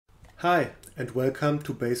Hi and welcome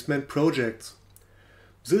to Basement Projects.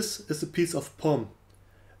 This is a piece of POM.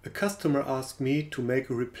 A customer asked me to make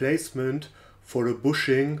a replacement for a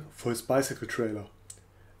bushing for his bicycle trailer.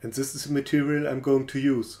 And this is the material I'm going to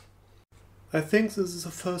use. I think this is the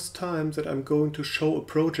first time that I'm going to show a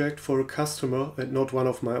project for a customer and not one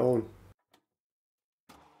of my own.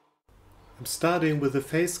 I'm starting with a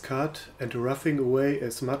face cut and roughing away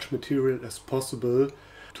as much material as possible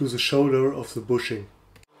to the shoulder of the bushing.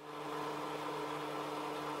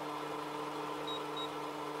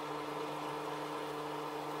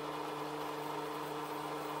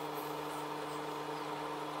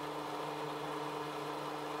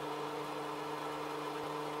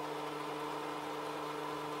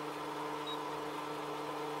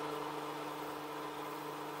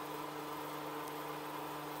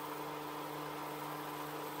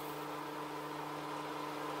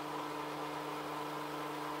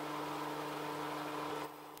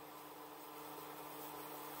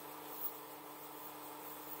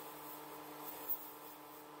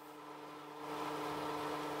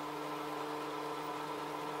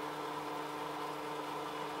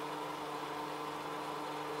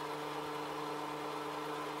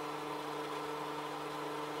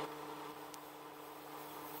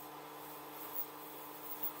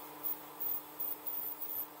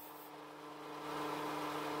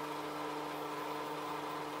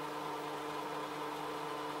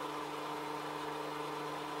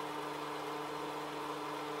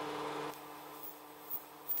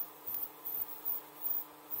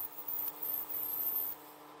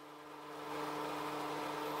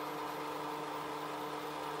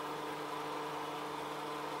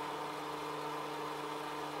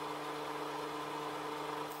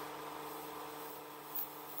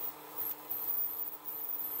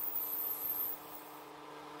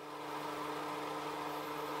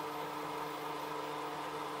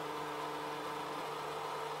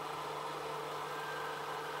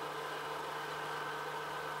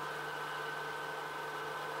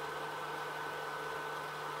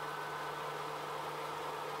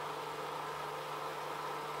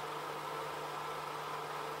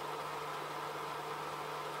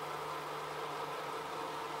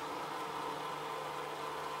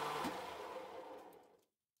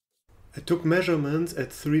 I took measurements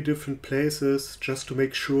at 3 different places just to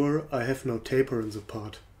make sure I have no taper in the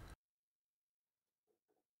part.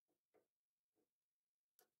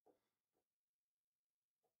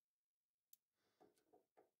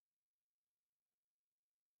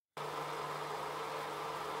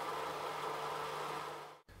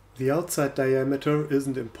 The outside diameter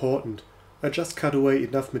isn't important, I just cut away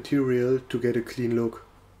enough material to get a clean look.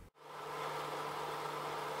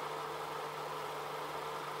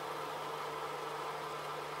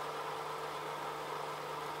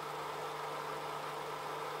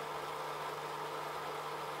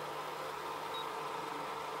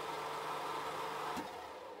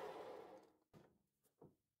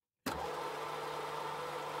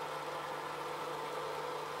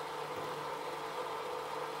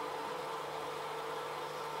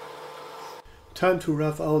 Time to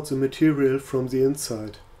rough out the material from the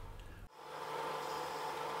inside.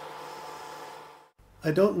 I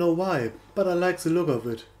don't know why, but I like the look of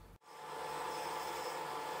it.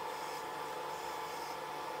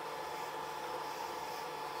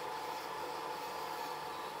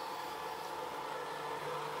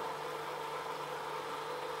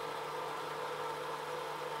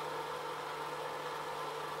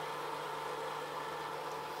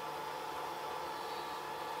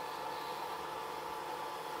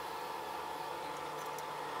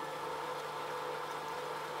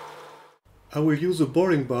 I will use a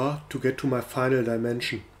boring bar to get to my final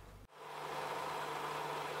dimension.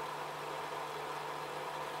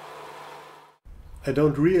 I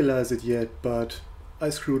don't realize it yet, but I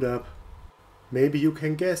screwed up. Maybe you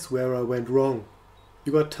can guess where I went wrong.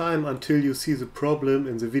 You got time until you see the problem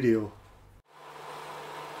in the video.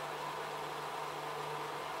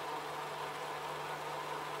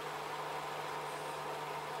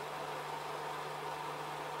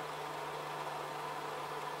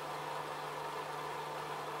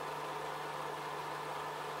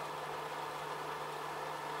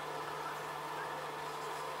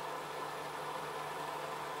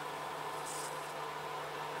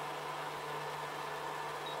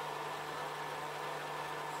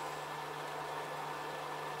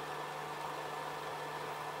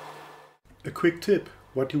 A quick tip,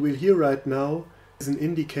 what you will hear right now is an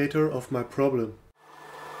indicator of my problem.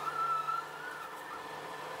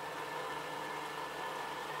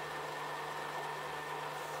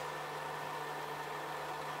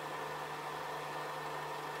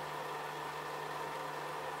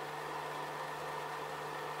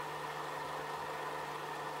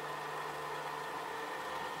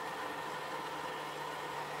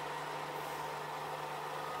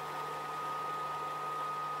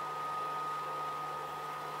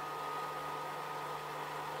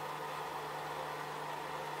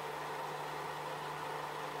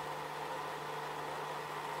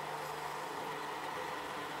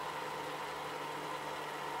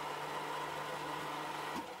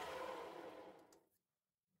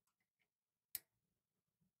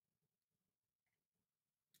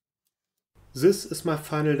 This is my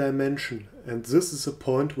final dimension, and this is the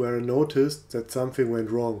point where I noticed that something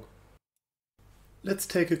went wrong. Let's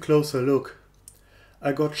take a closer look.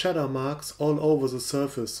 I got shatter marks all over the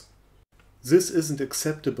surface. This isn't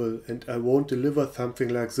acceptable, and I won't deliver something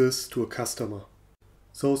like this to a customer.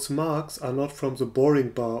 Those marks are not from the boring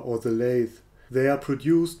bar or the lathe. They are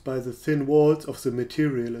produced by the thin walls of the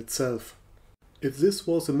material itself. If this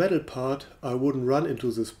was a metal part, I wouldn't run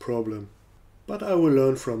into this problem. But I will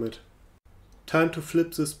learn from it. Time to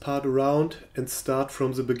flip this part around and start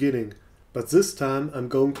from the beginning. But this time I'm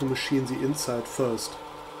going to machine the inside first.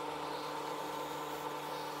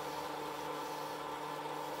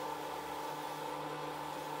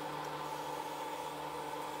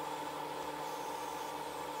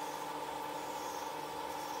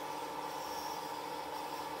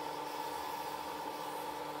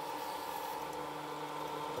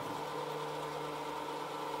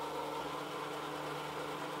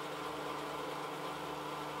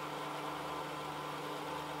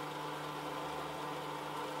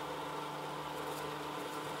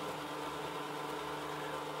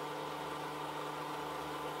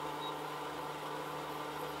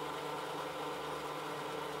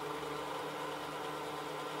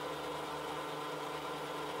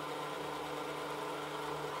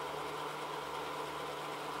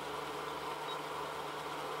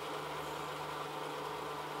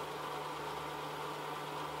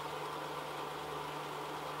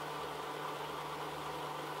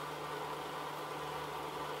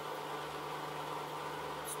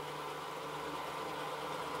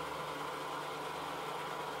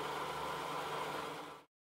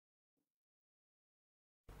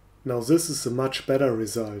 Now this is a much better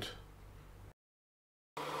result.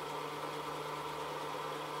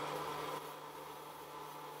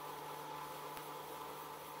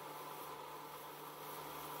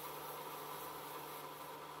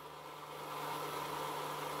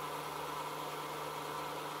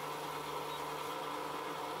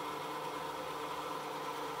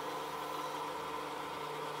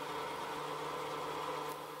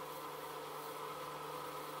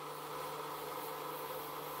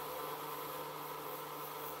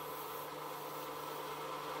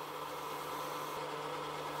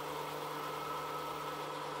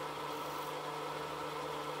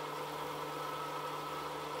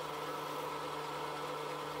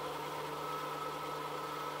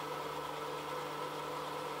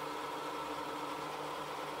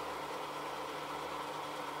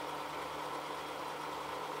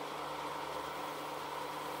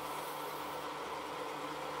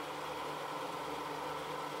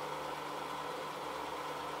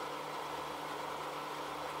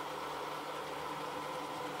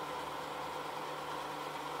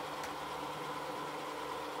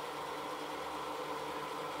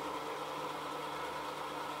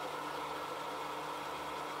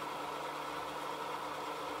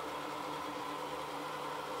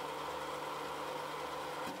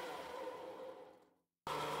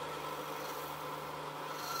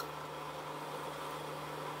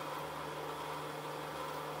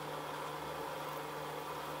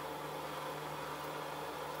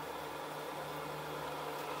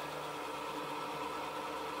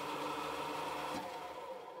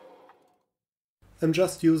 I'm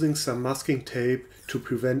just using some masking tape to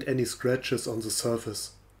prevent any scratches on the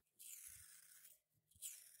surface.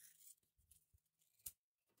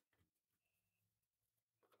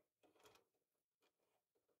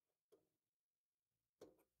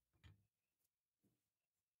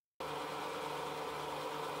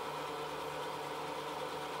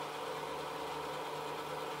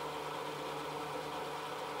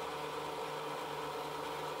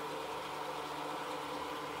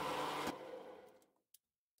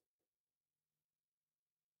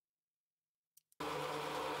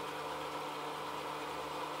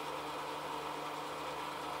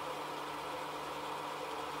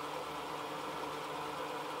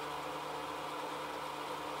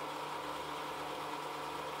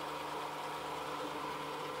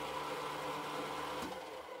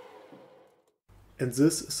 And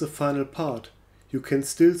this is the final part. You can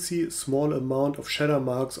still see a small amount of shatter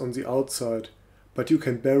marks on the outside, but you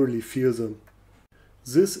can barely feel them.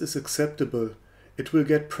 This is acceptable. It will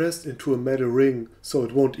get pressed into a metal ring, so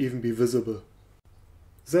it won't even be visible.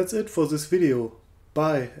 That's it for this video.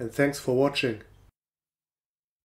 Bye and thanks for watching.